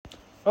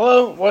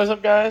Hello, what is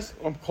up, guys?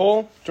 I'm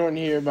Cole, joined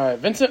here by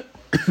Vincent.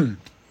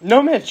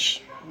 No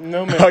Mitch.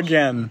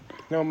 Again.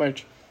 No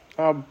Mitch.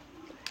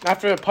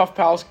 After the Puff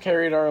Pals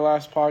carried our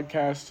last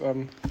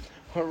podcast,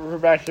 we're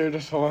back here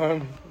just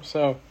alone.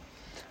 So,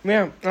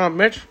 yeah,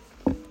 Mitch.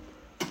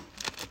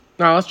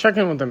 Now, let's check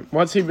in with him.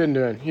 What's he been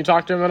doing? You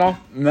talked to him at all?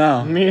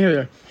 No. Me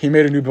either. He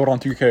made a new build on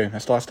 2K.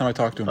 That's the last time I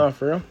talked to him. Oh,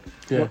 for real?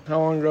 Yeah. How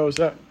long ago was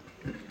that?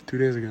 2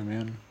 days ago,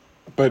 man.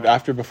 But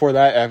before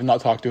that, I have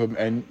not talked to him,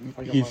 and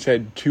he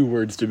said 2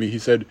 words to me. He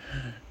said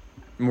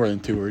more than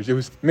 2 words. It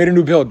was, made a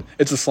new build.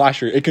 It's a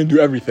slasher. It can do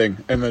everything.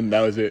 And then that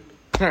was it.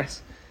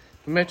 Nice.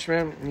 Mitch,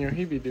 man,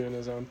 he be doing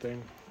his own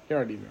thing. You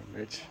already know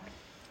Mitch.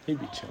 He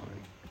be chilling.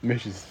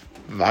 Mitch is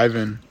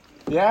vibing.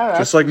 Yeah.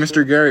 Just like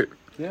Mr. Garrett.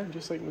 Yeah,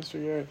 just like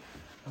Mr. Garrett.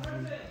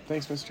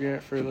 Thanks, Mr.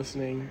 Garrett, for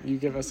listening. You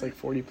give us like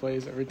 40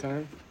 plays every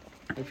time.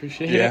 I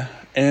appreciate it. Yeah,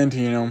 and,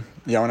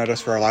 yelling at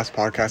us for our last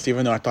podcast,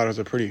 even though I thought it was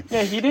a pretty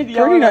he did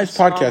yell pretty at nice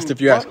us. podcast,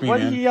 if you ask me, What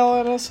man. did he yell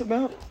at us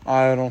about?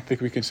 I don't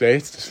think we can say.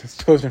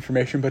 It's closed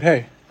information, but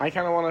hey. I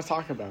kind of want to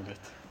talk about it.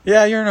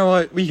 Yeah, you know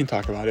what? We can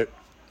talk about it.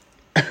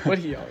 What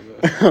he yelled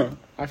at us?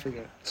 I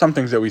forget. Some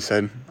things that we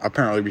said,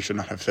 apparently we should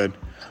not have said.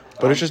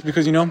 But it's just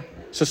because,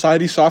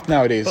 society's soft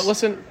nowadays. But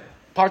listen,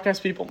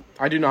 podcast people,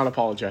 I do not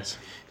apologize.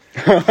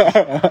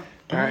 And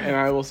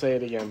I will say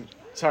it again.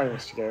 Sorry,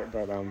 Mr. Garrett,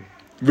 but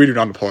We do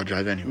not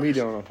apologize anyway. we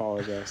don't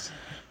apologize.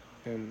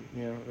 And,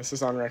 this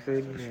is on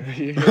record.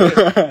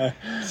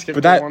 Skip But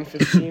to that-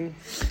 115.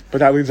 But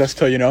that leads us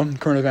to,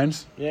 current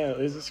events. Yeah, it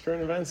is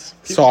current events.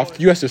 Soft.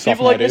 U.S. is soft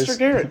People like nowadays. Mr.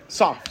 Garrett,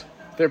 soft.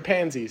 They're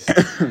pansies.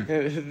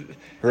 And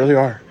Really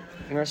are.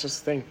 that's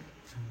just the thing.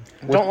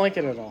 Don't like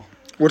it at all.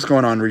 What's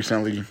going on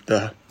recently?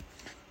 The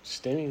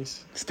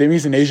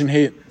Stimmies. and Asian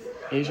hate.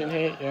 Asian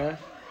hate, yeah.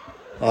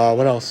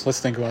 What else? Let's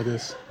think about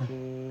this.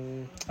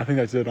 I think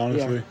that's it,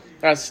 honestly.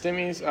 Yeah.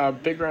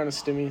 Stimmies, big round of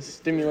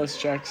stimulus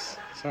checks.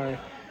 Sorry.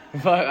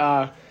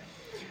 But,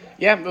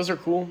 those are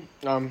cool.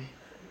 I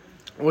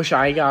wish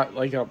I got,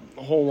 like, a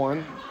whole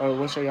one. I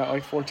wish I got,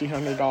 like,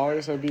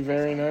 $1,400. That'd be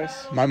very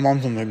nice. My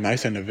mom's on the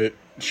nice end of it.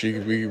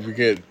 We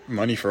get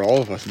money for all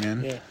of us,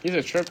 man. Yeah, he's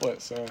a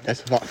triplet, so.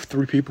 That's about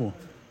 3 people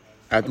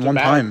at That's one a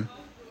bag. time.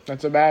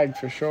 That's a bag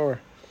for sure.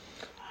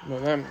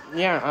 But then,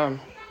 I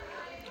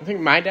think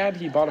my dad,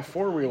 he bought a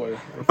 4-wheeler.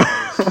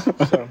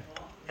 So,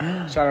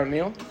 shout out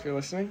Neil, if you're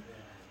listening.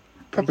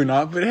 Probably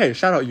not, but hey,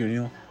 shout out you,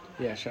 Neil.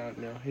 Yeah, shout out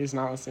Neil. He's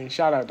not listening.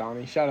 Shout out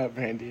Donnie. Shout out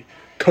Brandy.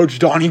 Coach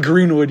Donnie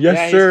Greenwood,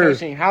 yes, sir. He's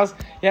coaching.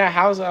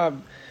 How's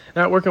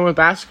not working with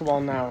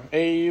basketball now?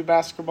 AAU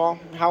basketball.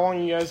 How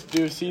long you guys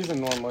do a season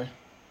normally?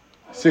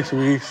 6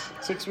 weeks.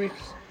 6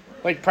 weeks.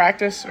 Like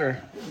practice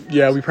or?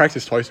 Yeah, we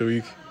practice twice a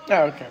week.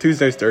 Oh, okay.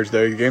 Tuesdays,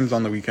 Thursday. Games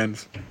on the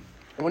weekends.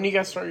 When do you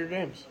guys start your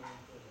games?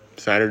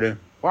 Saturday.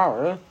 Wow,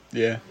 really?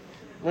 Yeah.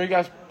 Where do you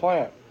guys play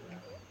at?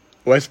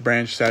 West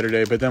Branch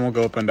Saturday, but then we'll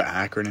go up into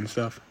Akron and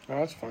stuff. Oh,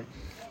 that's fine.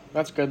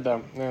 That's good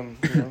though.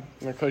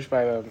 They're coached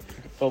by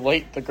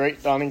the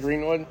great Donnie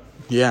Greenwood.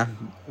 Yeah.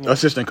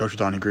 Assistant coach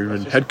Donnie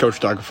Greenwood, head coach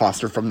Doug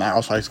Foster from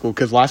Niles High School.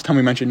 Because last time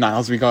we mentioned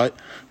Niles, we got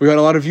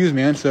a lot of views,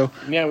 man. So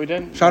Yeah, we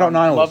did. Shout out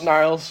Niles. Love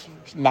Niles.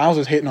 Niles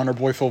is hating on our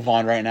boy Phil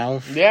Vaughn right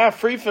now. Yeah,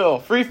 free Phil.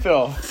 Free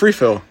Phil.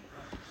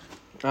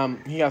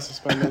 He got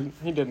suspended.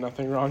 He did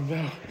nothing wrong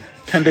though.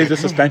 10 days of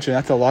suspension.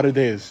 That's a lot of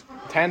days.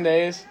 10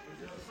 days.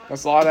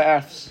 That's a lot of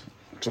Fs.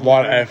 It's a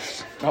lot of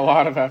Fs. A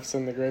lot of Fs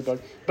in the grade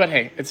book. But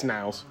hey, it's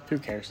Niles. Who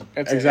cares?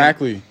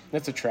 Exactly.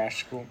 It's a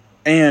trash school.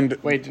 And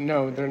Wait,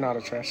 no, they're not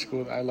a trash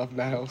school. I love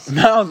Niles.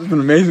 Niles is an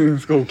amazing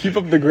school. Keep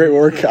up the great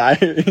work,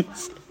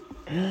 guys.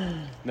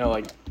 No,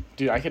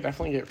 dude, I could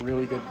definitely get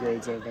really good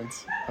grades at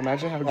Vince.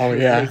 Imagine how good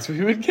yeah. grades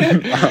we would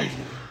get.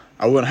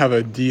 I wouldn't have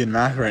a D in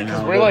math right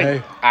now. We're but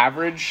like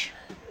average.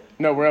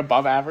 No, we're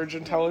above average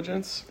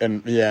intelligence.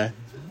 And yeah.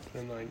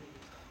 And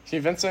see,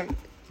 Vincent,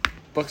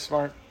 book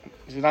smart.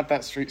 He's not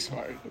that street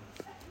smart.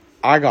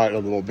 I got a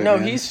little bit. No,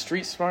 man. he's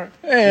street smart.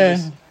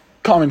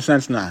 Common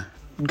sense, nah.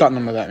 Got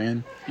none of that,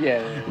 man.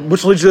 Yeah.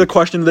 Which leads to the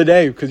question of the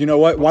day, because you know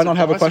what? Why not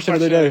have a question of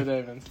the day?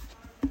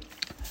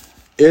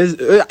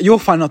 Vince? You'll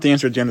find out the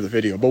answer at the end of the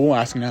video, but we'll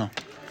ask now.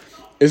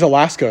 Is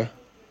Alaska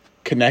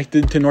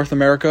connected to North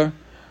America,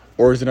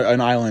 or is it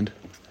an island?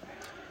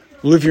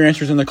 Leave your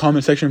answers in the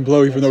comment section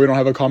below, even though we don't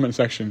have a comment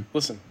section.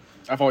 Listen,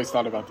 I've always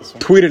thought about this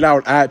one. Tweet it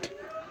out at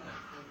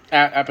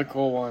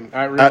Epical1.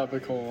 At Real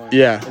Epical1.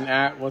 Yeah.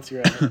 And what's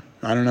your at?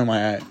 I don't know my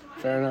at.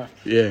 Fair enough.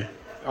 Yeah.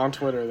 On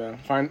Twitter, though.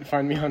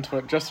 Find me on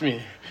Twitter. Just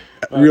me.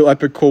 Real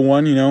Epic Cool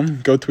One,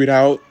 go tweet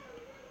out.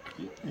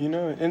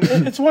 And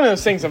it's one of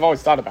those things I've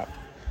always thought about.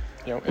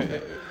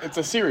 It's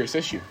a serious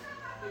issue.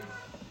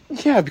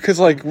 Yeah, because,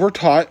 we're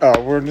taught...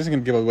 we're just going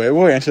to give it away.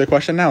 We'll answer the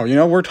question now.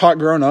 We're taught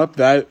growing up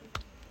that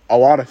a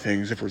lot of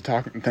things, if we're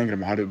thinking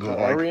about it... But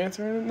are we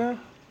answering it now?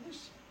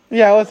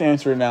 Yeah, let's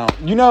answer it now.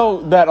 You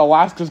know that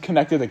Alaska's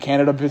connected to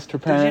Canada,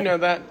 Mr. Parent? Did you know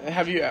that?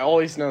 Have you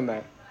always known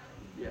that?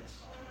 Yes.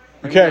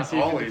 Okay.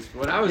 Always.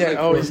 When I was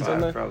always 4 or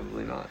done 5, that.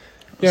 probably not.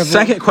 Yeah,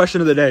 second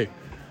question of the day.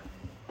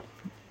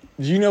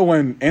 Do you know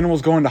when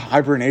animals go into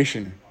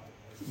hibernation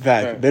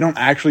that they don't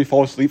actually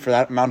fall asleep for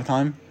that amount of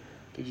time?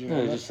 Did you No,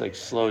 know they that? just like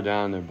slow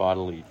down their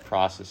bodily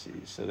processes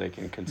so they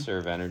can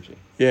conserve energy.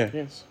 Yeah.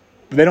 Yes.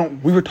 They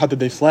don't. We were taught that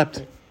they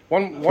slept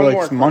One for like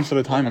more months at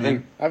a question. time. I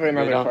think I have they,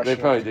 another don't, question.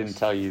 they probably didn't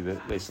tell you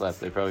that they slept.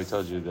 They probably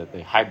told you that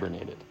they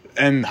hibernated.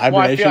 And Well, I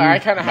hibernation. feel I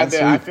kind of had that's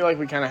the. I sleep. feel like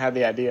we kind of had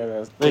the idea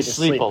that They just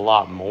sleep a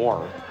lot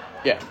more.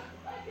 Yeah.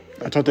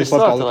 I thought they They slept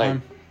still all have the to,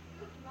 time.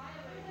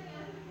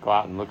 Go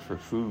out and look for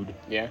food.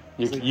 Yeah.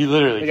 You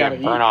literally They can't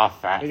gotta burn eat.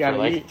 off fat They for gotta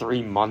like eat.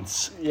 3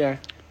 months Yeah.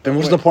 Then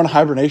what's the point of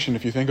hibernation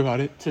if you think about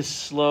it? to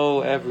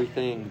slow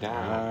everything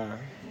down.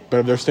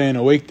 But if they're staying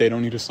awake, they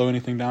don't need to slow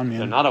anything down, They're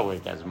man. not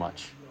awake as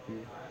much.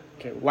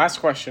 Okay. Last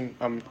question.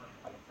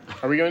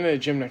 Are we going to the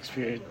gym next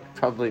period?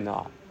 Probably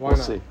not. Why we'll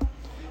not? see.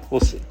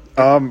 We'll see.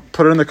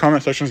 Put it in the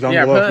comment sections down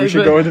below. If we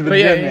should go into the but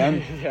gym, yeah,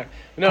 man. Yeah.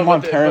 No, Come but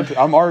on, the- parents.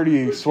 I'm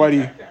already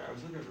sweaty.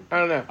 I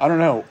don't know. I don't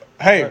know.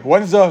 Hey,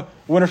 when's the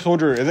Winter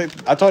Soldier? Is it?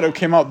 I thought it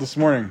came out this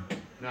morning.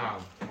 No,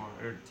 tomorrow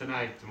or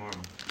tomorrow.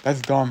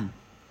 That's dumb.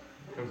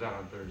 Comes out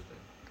on Thursday.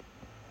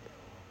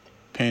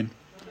 Pain.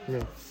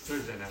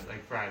 Thursday night,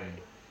 like Friday.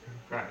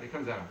 It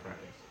comes out on Fridays.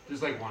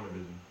 Just like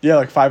WandaVision. Yeah,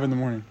 like 5 in the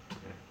morning.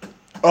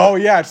 Oh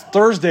yeah, it's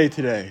Thursday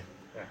today.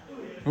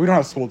 We don't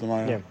have school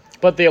tomorrow. Yeah.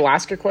 But the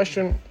Alaska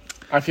question,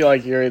 I feel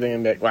like you're either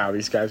going to be like, wow,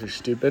 these guys are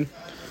stupid.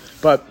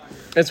 But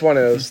it's one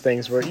of those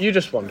things where you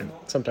just wonder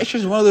sometimes. It's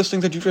just one of those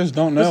things that you just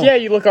don't know Yeah,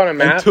 you look on a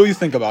map. until you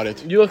think about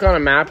it. You look on a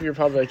map, you're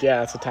probably like,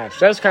 yeah, it's attached.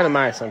 That's kind of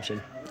my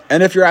assumption.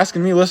 And if you're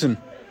asking me, listen,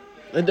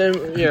 And then,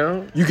 you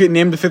know, you get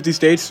named the 50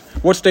 states.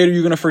 What state are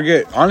you going to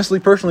forget? Honestly,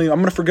 personally, I'm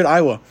going to forget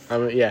Iowa.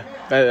 yeah,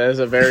 that is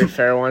a very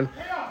fair one.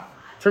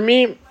 For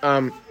me,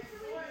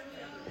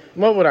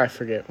 what would I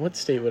forget? What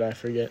state would I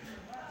forget?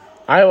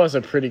 Iowa's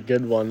a pretty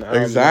good one. I'm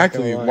not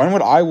Exactly. gonna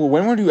lie.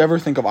 When would you ever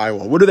think of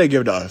Iowa? What do they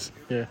give to us?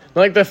 Yeah,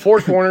 like the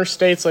Four Corner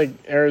states, like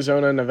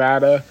Arizona,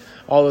 Nevada,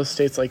 all those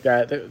states like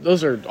that.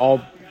 Those are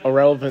all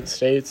irrelevant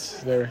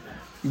states. They're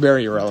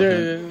Very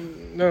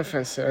irrelevant. no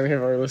offense to any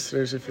of our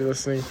listeners if you're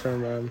listening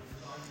from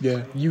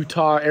Yeah.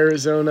 Utah,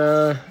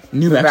 Arizona,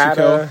 New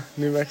Nevada, Mexico.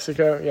 New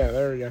Mexico. Yeah,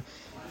 there we go.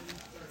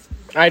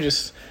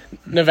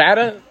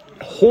 Nevada,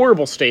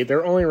 horrible state.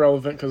 They're only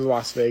relevant because of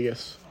Las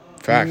Vegas.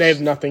 Facts. They have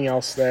nothing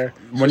else there.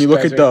 When you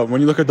look at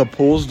the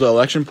polls, the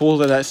election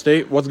polls of that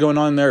state, what's going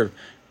on there?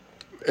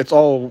 It's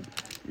all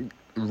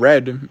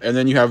red, and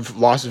then you have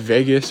Las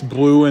Vegas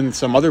blue, and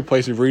some other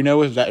place.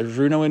 Reno is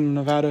Reno in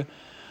Nevada?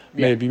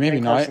 Maybe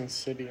not. Carson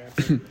City, I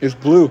think. It's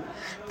blue,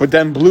 but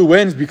then blue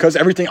wins because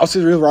everything else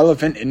is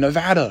irrelevant in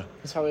Nevada.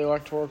 That's how the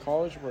electoral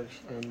college works,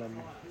 and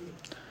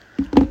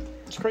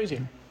it's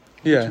crazy.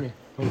 Yeah,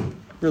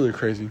 really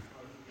crazy.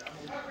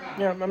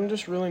 Yeah, I'm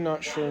just really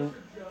not sure.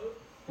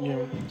 You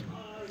know,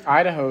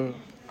 Idaho.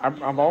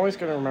 I'm always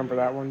gonna remember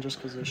that one just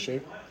because of the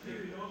shape.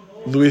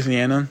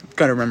 Louisiana,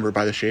 gotta remember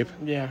by the shape.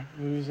 Yeah,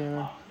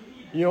 Louisiana.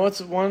 You know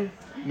what's one?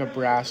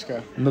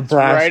 Nebraska.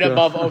 Nebraska. Right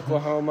above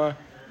Oklahoma.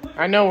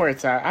 I know where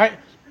it's at.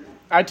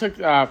 I took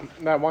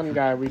that one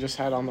guy we just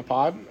had on the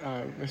pod,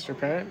 Mr.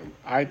 Parent.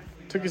 I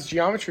took his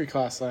geometry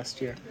class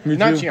last year. Me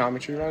Not too.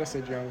 geometry. Why did I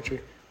say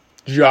geometry?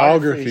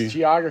 Geography.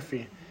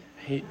 Geography.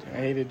 I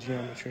hated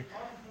geometry.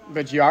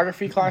 But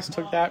geography class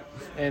took that,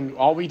 and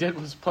all we did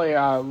was play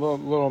a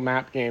little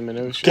map game, and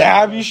it was just,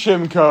 Gabby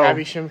Shimko.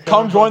 Gabby Shimko.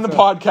 Come join the What's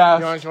up? podcast.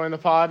 You want to join the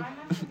pod?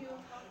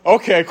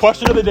 Okay,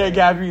 question of the day,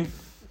 Gabby.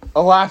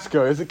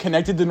 Alaska, is it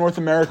connected to North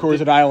America or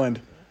is it an island?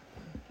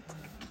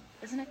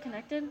 Isn't it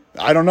connected?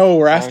 I don't know.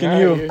 We're asking I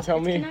know, you. You tell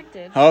me.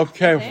 Connected.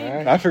 Okay,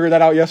 Okay. I figured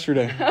that out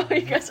yesterday. Oh,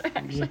 you guys are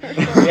actually.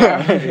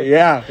 Yeah.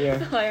 Yeah.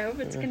 Yeah. Well, I hope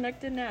it's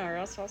connected now, or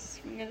else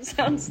I'm gonna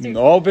sound stupid.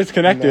 Nope, it's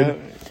connected. No,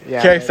 yeah,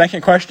 Okay, but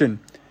second question.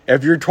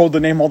 If you're told to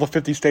name all the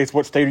 50 states,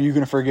 what state are you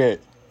going to forget?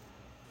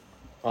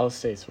 all the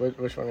states.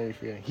 Which one are you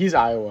forgetting? He's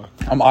Iowa.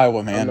 I'm Iowa,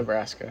 I'm man.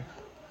 Nebraska.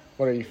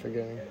 What are you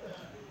forgetting?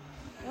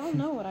 I don't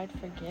know what I'd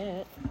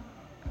forget.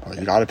 Oh,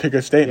 you got to pick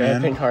a state, Yeah,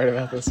 man. think hard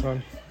about this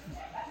one.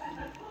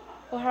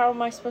 Well, how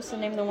am I supposed to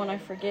name the one I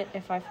forget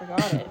if I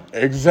forgot it?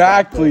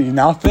 Exactly.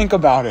 Now think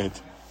about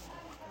it.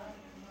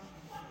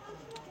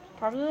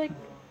 Probably like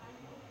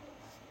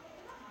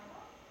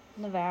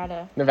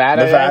Nevada.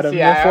 Nevada. Nevada.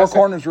 Yeah, The Four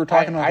Corners, we were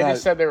talking about I that.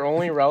 just said they're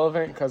only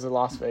relevant because of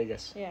Las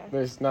Vegas. Yeah.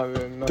 There's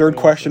nothing. Third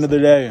question of the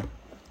day.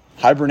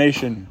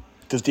 Hibernation.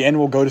 Does the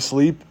animal go to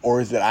sleep or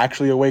is it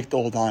actually awake the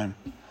whole time?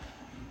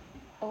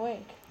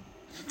 Awake.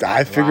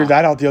 I figured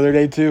that out the other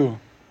day, too.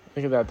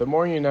 Look at that. The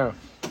more you know.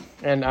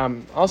 And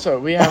also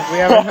we have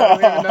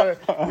another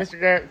Mr.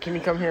 Garrett. Can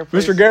you come here,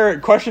 please? Mr.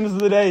 Garrett, questions of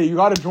the day. You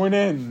got to join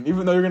in,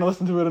 even though you're going to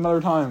listen to it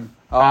another time.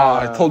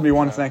 It told me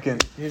 1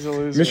 second. He's a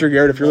loser. Mr.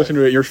 Garrett, if you're listening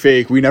to it, you're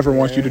fake. We never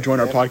want you to join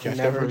our podcast.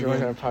 Never ever join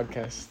again. our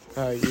podcast.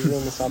 You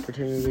ruined this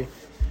opportunity.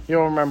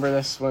 You'll remember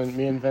this when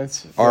me and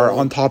Vince Are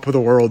on top of the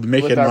world,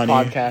 making with our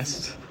money.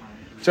 podcast.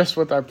 Just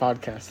with our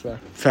podcast, though.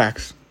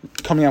 Facts.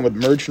 Coming out with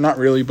merch, not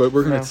really, but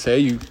we're going to No.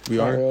 say we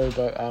Not are. really,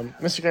 but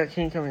Mr. Garrett,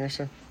 can you come here,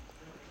 sir?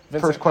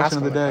 Vincent, First question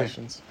ask of the all day.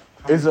 questions.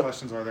 How many Is it-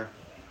 questions are there?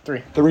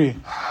 3. 3.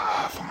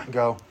 Fine,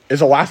 go.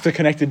 Is Alaska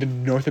connected to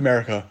North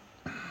America?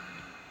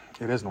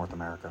 It is North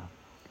America.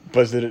 But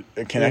is it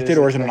connected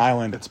or is it an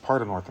island? It's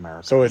part of North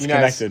America. So it's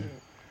United- connected.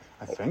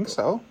 I think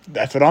so.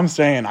 That's what I'm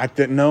saying. I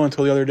didn't know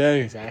until the other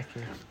day.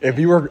 Exactly. If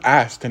you were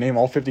asked to name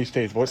all 50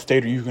 states, what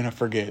state are you going to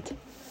forget?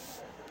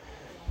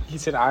 He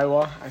said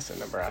Iowa. I said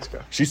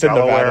Nebraska. She said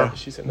Delaware. Nevada.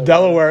 She said Nevada.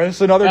 Delaware.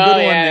 That's another good Oh, one,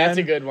 yeah, man. that's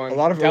a good one. A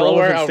lot of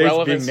Delaware, irrelevant states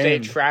relevant being state,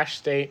 named. trash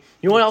state.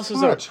 You know what else It's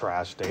is not a a...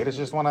 trash state. It's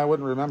just one I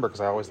wouldn't remember because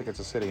I always think it's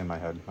a city in my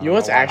head. You know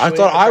what's why. actually I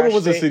thought a Iowa trash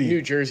was a state? city.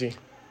 New Jersey.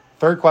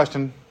 Third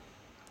question.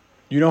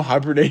 You know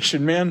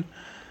hibernation, man?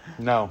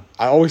 No.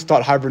 I always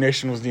thought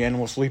hibernation was the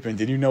animal sleeping.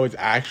 Did you know it's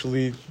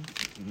actually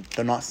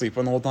they're not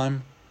sleeping the whole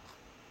time?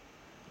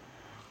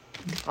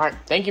 All right.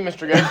 Thank you,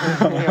 Mr. Good,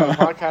 for being on the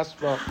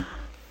podcast. Well,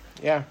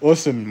 yeah.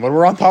 Listen, when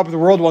we're on top of the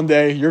world one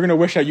day, you're going to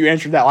wish that you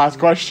answered that last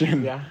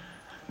question. Yeah.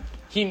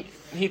 He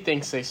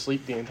thinks they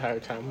sleep the entire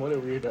time. What a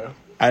weirdo.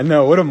 I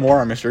know. What a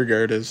moron Mr.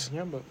 Garrett is.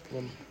 Yeah, but...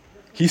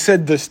 He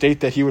said the state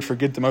that he would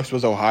forget the most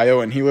was Ohio,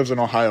 and he lives in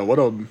Ohio. What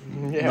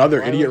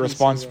another why idiot would he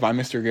response say that? by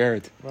Mr.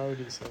 Garrett. Why would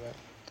he say that?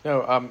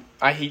 No,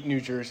 I hate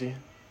New Jersey.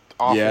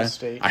 Awful Yeah,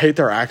 state. I hate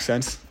their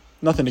accents.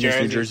 Nothing against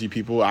New Jersey. Jersey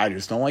people. I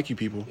just don't like you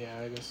people.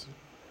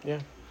 Yeah.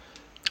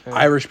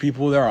 Irish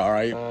people, they're all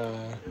right.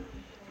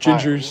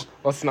 Gingers.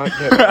 Let's not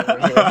get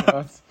over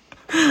here.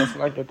 Let's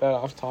not get that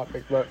off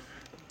topic, but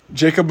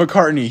Jacob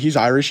McCartney, he's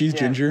Irish. He's Yeah.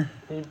 ginger.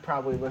 he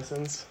probably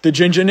listens. The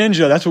Ginger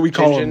Ninja, that's what we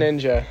call Ginger him.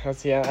 Ninja.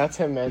 That's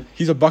him, man.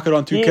 He's a bucket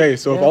on 2K.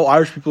 So if yeah. all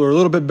Irish people are a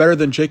little bit better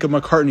than Jacob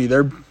McCartney,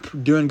 they're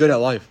doing good at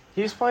life.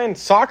 He's playing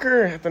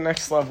soccer at the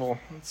next level.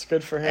 It's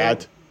good for him.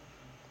 At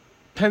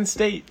Penn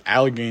State.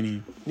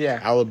 Allegheny, Yeah.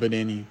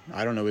 Alabama.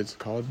 I don't know what it's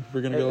called.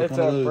 We're gonna go with It's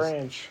one of a those.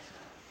 branch.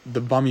 The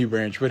bummy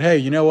branch. But hey,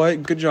 you know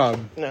what? Good job.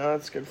 No,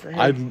 that's good for him.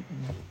 I'd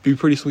be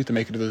pretty sweet to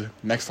make it to the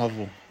next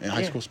level in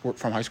high school sport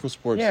from high school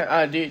sports.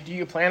 Yeah. Do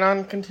you plan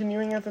on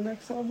continuing at the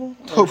next level?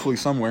 Or- Hopefully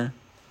somewhere.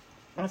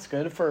 That's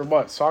good for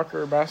what?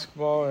 Soccer or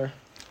basketball or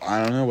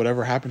I don't know.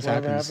 Whatever happens,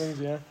 whatever happens.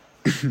 happens.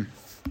 Yeah.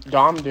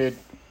 Dom, dude,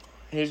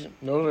 he's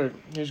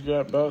good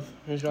at both.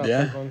 He's got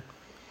Yeah. a big one.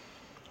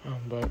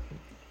 But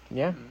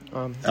yeah.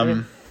 Gotta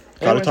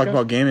Anyways, talk guys.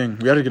 about gaming.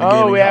 We gotta get a Oh,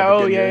 gaming yeah, topic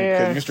oh, in yeah, here,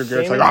 yeah. 'cause Mr.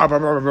 Garrett's Gaming? like, blah, blah,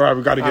 blah, blah.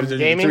 We gotta get into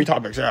Gaming? 3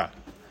 topics. Yeah.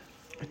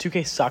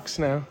 2K sucks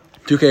now.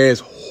 2K is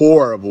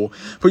horrible.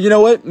 But you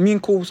know what? Me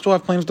and Cole still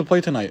have plans to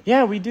play tonight.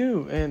 Yeah, we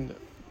do, and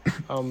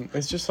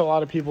it's just a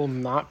lot of people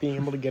not being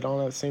able to get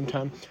on at the same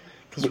time.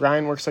 Because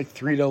Ryan works like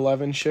 3 to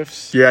 11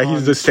 shifts. Yeah, he's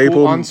on the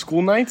staple- on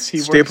school nights. He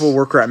Staple works.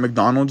 worker at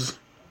McDonald's.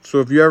 So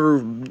if you ever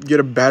get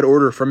a bad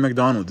order from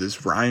McDonald's,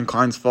 it's Ryan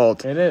Klein's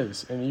fault. It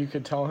is, and you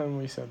could tell him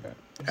we said that.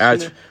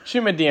 At Shoot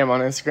him a DM on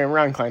Instagram,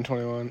 Ryan Klein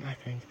 21, I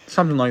think.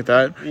 something like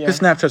that. Yeah. His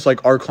Snapchat's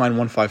like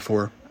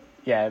rklein154.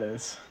 Yeah, it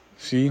is.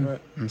 See? But-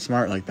 I'm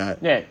smart like that.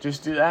 Yeah,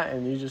 just do that,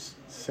 and you just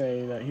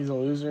say that he's a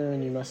loser,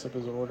 and you mess up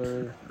his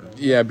order.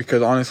 Yeah,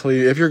 because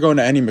honestly, if you're going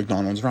to any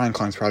McDonald's, Ryan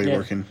Klein's probably Yeah.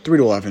 working 3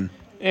 to 11.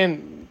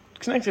 And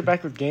connect it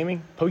back with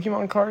gaming.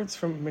 Pokemon cards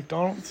from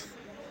McDonald's.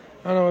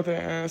 I don't know what they.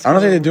 I don't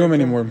think they do them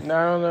anymore. No,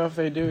 I don't know if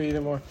they do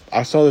anymore.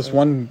 I saw this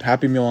one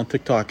Happy Meal on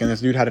TikTok, and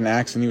this dude had an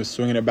axe, and he was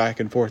swinging it back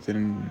and forth,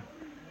 and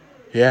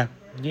yeah.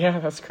 Yeah,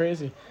 that's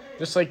crazy.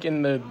 Just like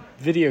in the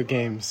video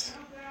games.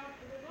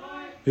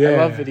 Yeah. I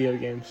love video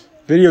games.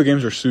 Video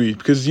games are sweet,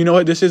 because you know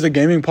what? This is a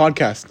gaming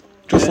podcast.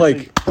 Just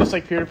like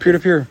peer to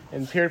peer-to-peer.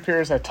 And peer to peer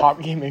is a top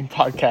gaming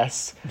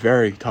podcast.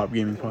 Very top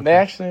gaming podcast. They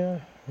actually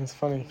are. It's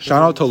funny.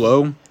 Shout out to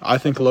Lowe. I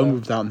think Lowe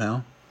moved out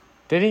now.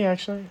 Did he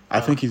actually? I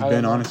think he's I been,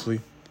 don't know.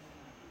 honestly.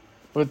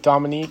 With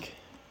Dominique.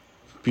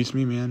 Beats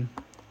me, man.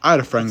 I had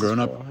a friend That's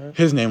growing cool, up. huh?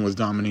 His name was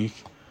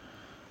Dominique.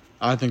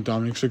 I think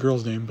Dominique's a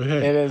girl's name, but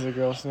hey. It is a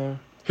girl's name.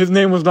 His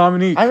name was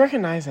Dominique. I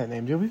recognize that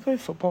name. Did we play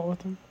football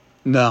with him?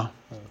 No.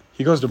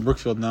 He goes to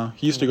Brookfield now.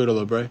 He used to go to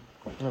LeBray.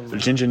 The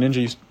Ginger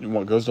Ninja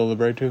goes to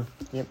LeBray too.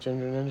 Yep,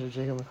 Ginger Ninja,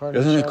 Jacob McCarty.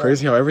 Isn't it Shout out.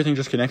 crazy how everything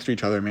just connects to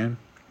each other, man?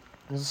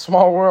 It's a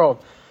small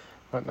world.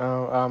 But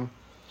no,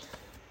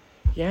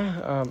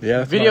 Yeah,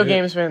 that's video about it.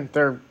 games, man,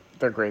 they're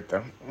great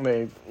though.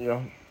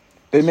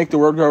 They make the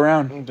world go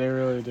around. They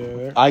really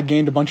do. I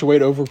gained a bunch of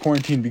weight over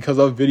quarantine because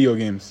of video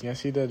games. Yes,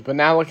 he did. But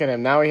now look at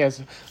him. Now he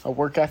has a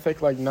work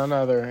ethic like none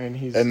other, and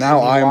And now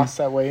he I'm- lost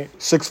that weight.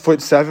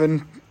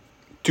 6'7",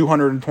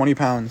 220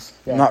 pounds.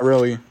 Yeah. Not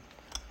really.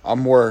 I'm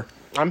more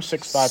I'm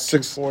 6'5",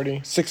 240.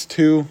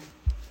 6'2".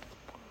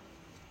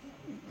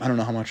 I don't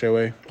know how much I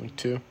weigh. Like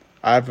 2.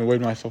 I haven't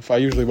weighed myself. I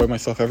usually weigh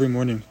myself every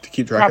morning to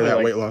keep track of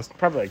that weight loss.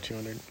 Probably like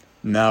 200.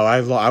 No,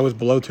 I was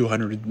below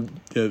 200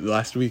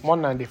 last week.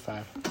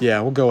 195.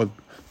 Yeah, we'll go with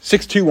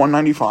 6'2",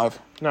 195.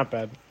 Not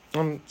bad.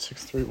 I'm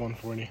 6'3",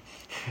 140.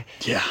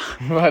 Yeah.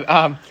 But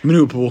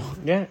Maneuverable.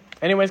 yeah.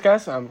 Anyways,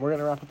 guys, we're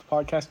gonna wrap up the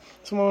podcast.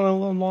 This one went a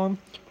little long,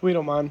 but we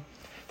don't mind.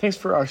 Thanks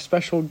for our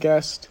special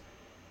guest,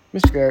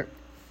 Mr. Garrett,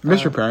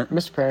 Mr. Parent.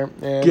 Mr. Parent,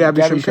 and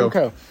Gabby Gabby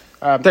Shimko.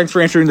 Shimko. Thanks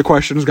for answering the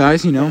questions,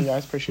 guys. You know. You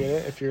guys appreciate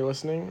it. If you're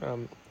listening,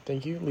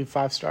 thank you. Leave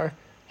 5-star.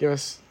 Give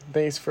us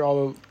thanks for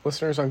all the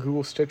listeners on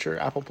Google, Stitcher,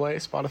 Apple Play,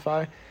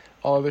 Spotify,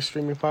 all other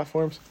streaming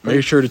platforms.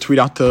 Make sure to tweet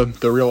out the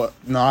real.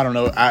 No, I don't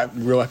know. At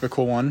Real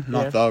Epical one,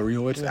 not Yeah. the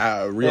real. It's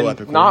at Real And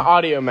Epical. not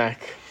Audio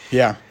Mac.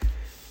 Yeah.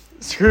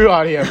 Screw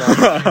Audio Mac.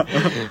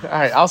 All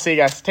right, I'll see you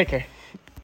guys. Take care.